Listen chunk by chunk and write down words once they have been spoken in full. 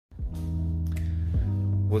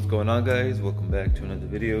What's going on, guys? Welcome back to another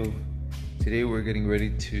video. Today we're getting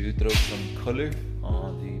ready to throw some color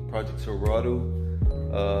on the Project Silverado.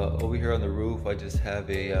 Over here on the roof I just have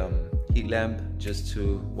a heat lamp just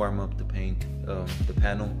to warm up the paint, the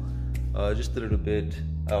panel, just a little bit.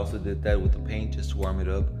 I also did that with the paint just to warm it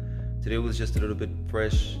up. Today was just a little bit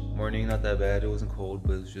fresh morning, not that bad. It wasn't cold,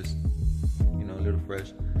 but it was just, you know, a little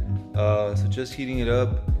fresh. So just heating it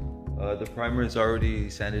up. The primer is already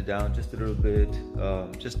sanded down just a little bit,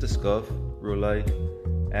 just a scuff, real light.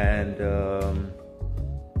 And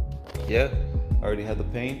yeah, I already had the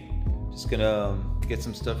paint. Just gonna get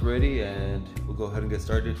some stuff ready and we'll go ahead and get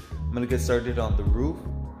started. I'm gonna get started on the roof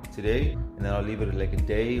today, and then I'll leave it like a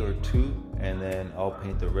day or two, and then I'll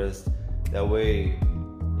paint the rest. That way,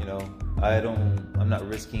 you know, I'm not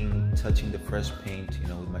risking touching the fresh paint, you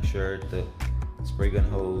know, with my shirt, the spray gun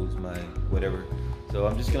hose, my whatever. So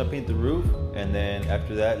I'm just gonna paint the roof, and then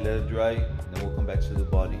after that let it dry, and then we'll come back to the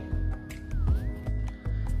body.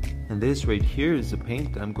 And this right here is the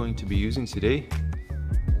paint that I'm going to be using today.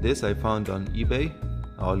 This I found on eBay.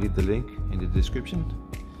 I'll leave the link in the description.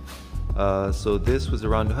 So this was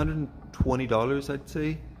around $120, I'd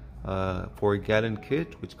say, for a gallon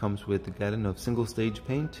kit, which comes with a gallon of single stage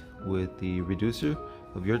paint with the reducer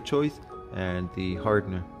of your choice and the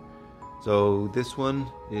hardener. So this one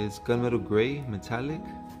is gunmetal gray metallic.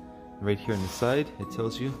 Right here on the side it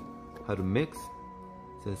tells you how to mix.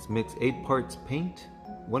 It says mix 8 parts paint,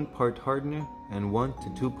 1 part hardener, and 1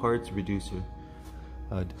 to 2 parts reducer,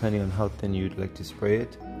 depending on how thin you'd like to spray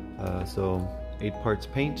it. So 8 parts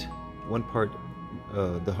paint, 1 part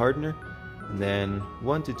the hardener, and then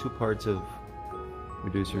 1 to 2 parts of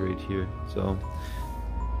reducer right here. So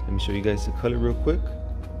let me show you guys the color real quick.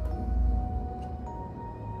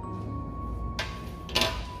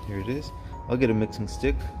 Here it is. I'll get a mixing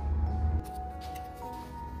stick.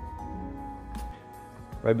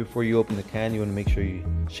 Right before you open the can, you want to make sure you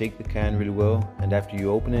shake the can really well, and after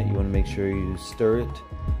you open it, you want to make sure you stir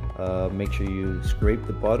it. Make sure you scrape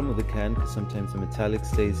the bottom of the can, because sometimes the metallic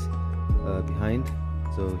stays behind.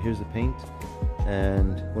 So here's the paint.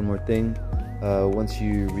 And one more thing, once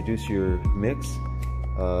you reduce your mix,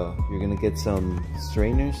 you're gonna get some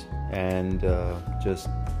strainers and just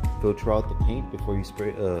filter out the paint before you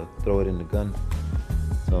throw it in the gun.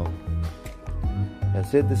 So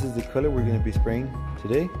that's it. This is the color we're going to be spraying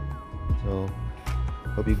today. So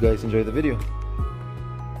hope you guys enjoy the video.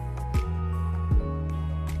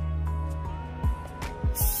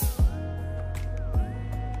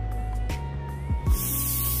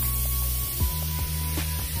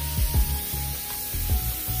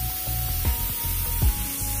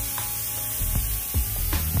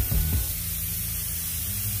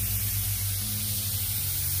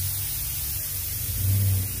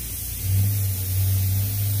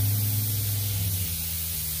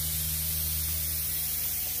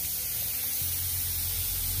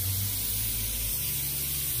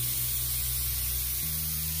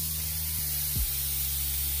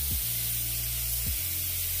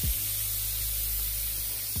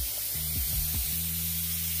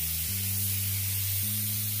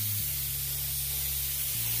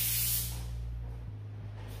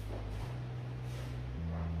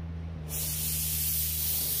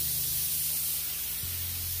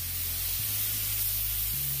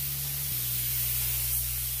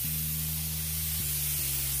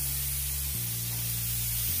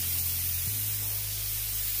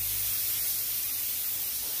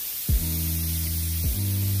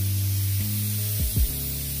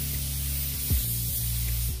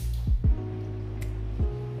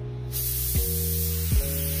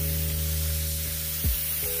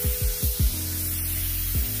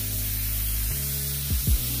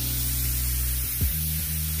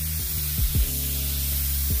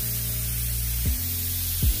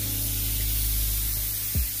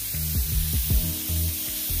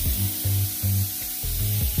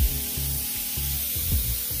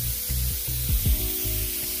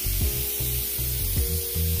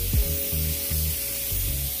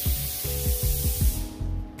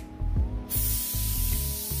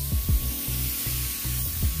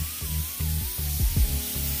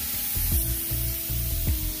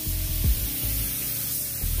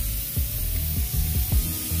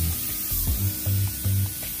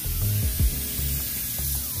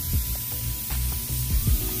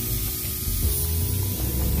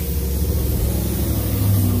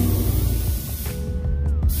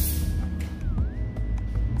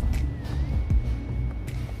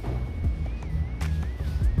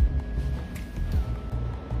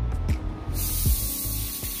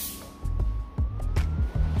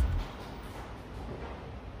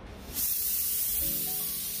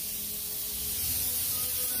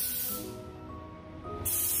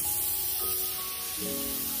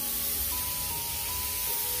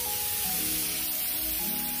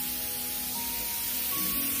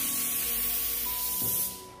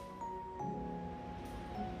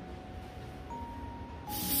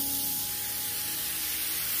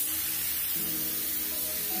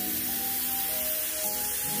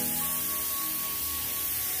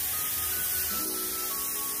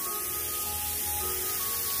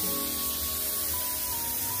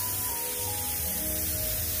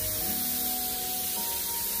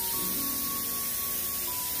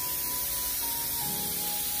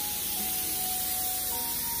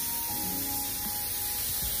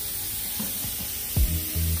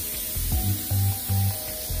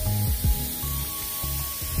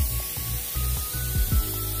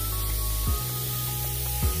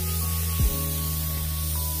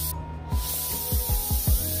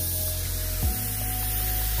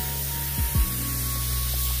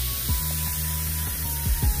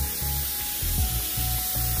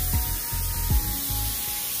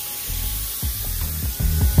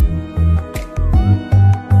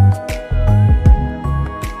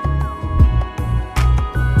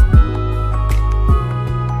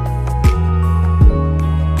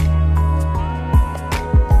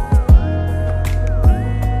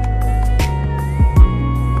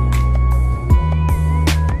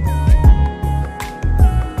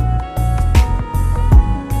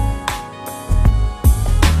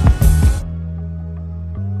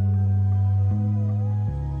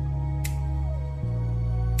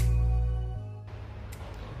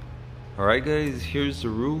 Alright guys, here's the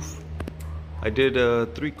roof. I did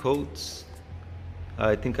 3 coats.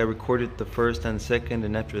 I think I recorded the first and second,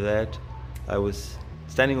 and after that I was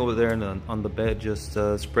standing over there on the bed just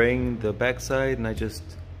spraying the backside, and I just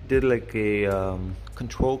did like a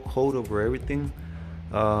control coat over everything.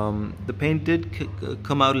 The paint did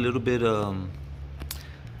come out a little bit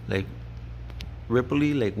like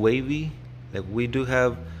ripply, like wavy. Like we do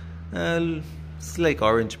have it's like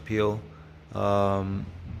orange peel,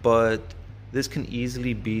 but this can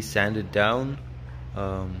easily be sanded down.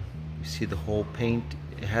 You see the whole paint,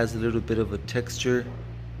 it has a little bit of a texture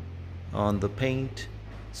on the paint,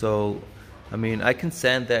 so I mean I can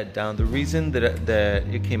sand that down. The reason that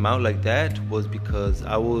it came out like that was because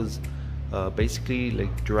I was basically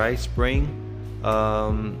like dry spraying,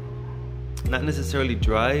 not necessarily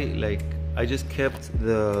dry, like I just kept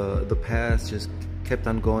the pass just kept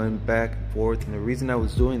on going back and forth. And the reason I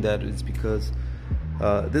was doing that is because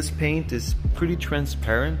this paint is pretty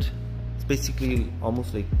transparent. It's basically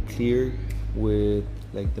almost like clear with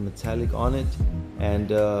like the metallic on it, and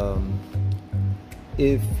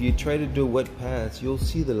if you try to do wet pass, you'll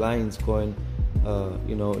see the lines going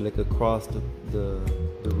you know, like across the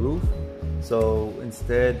roof. So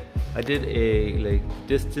instead I did a like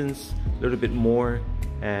distance a little bit more,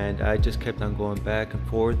 and I just kept on going back and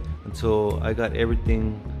forth until I got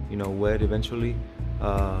everything, you know, wet eventually.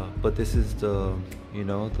 But this is the, you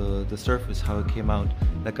know, the surface, how it came out.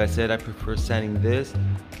 Like I said, I prefer sanding this.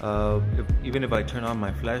 Even if I turn on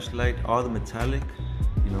my flashlight, all the metallic,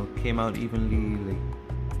 you know, came out evenly,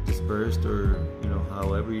 like dispersed, or you know,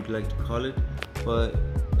 however you'd like to call it. But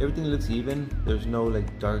everything looks even. There's no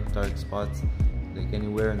like dark spots like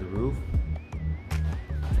anywhere in the roof,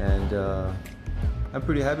 and I'm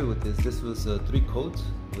pretty happy with this. This was 3 coats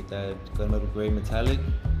with that gunmetal gray metallic.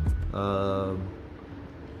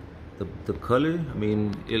 The color, I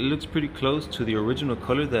mean, it looks pretty close to the original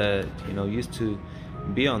color that, you know, used to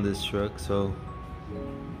be on this truck. So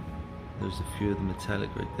there's a few of the metallic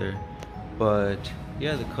right there, but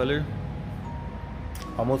yeah, the color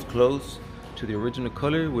almost close to the original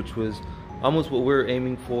color, which was almost what we're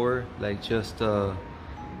aiming for. Like just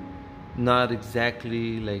not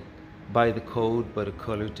exactly like by the code, but a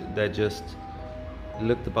color that just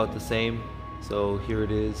looked about the same. So here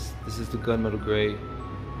it is. This is the gunmetal gray.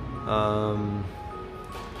 I'm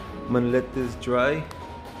gonna let this dry.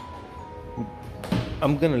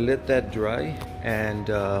 I'm gonna let that dry, and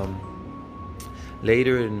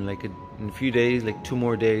later in a few days, like 2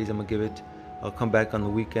 more days, I'll come back on the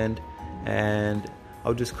weekend, and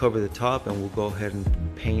I'll just cover the top, and we'll go ahead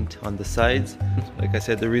and paint on the sides. Like I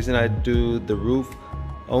said, the reason I do the roof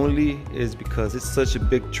only is because it's such a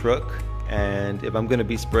big truck, and if I'm gonna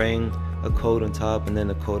be spraying a coat on top and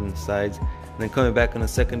then a coat on the sides and then coming back on a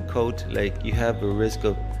second coat, like you have a risk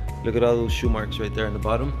of, look at all those shoe marks right there on the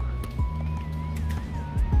bottom.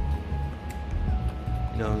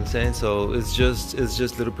 You know what I'm saying? So it's just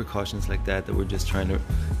little precautions like that we're just trying to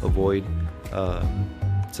avoid.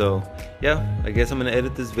 So yeah, I guess I'm gonna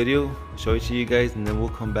edit this video, show it to you guys, and then we'll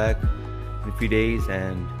come back in a few days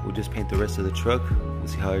and we'll just paint the rest of the truck. We'll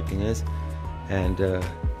see how everything is, and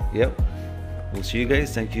yep, we'll see you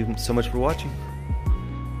guys. Thank you so much for watching.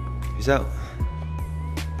 Peace out.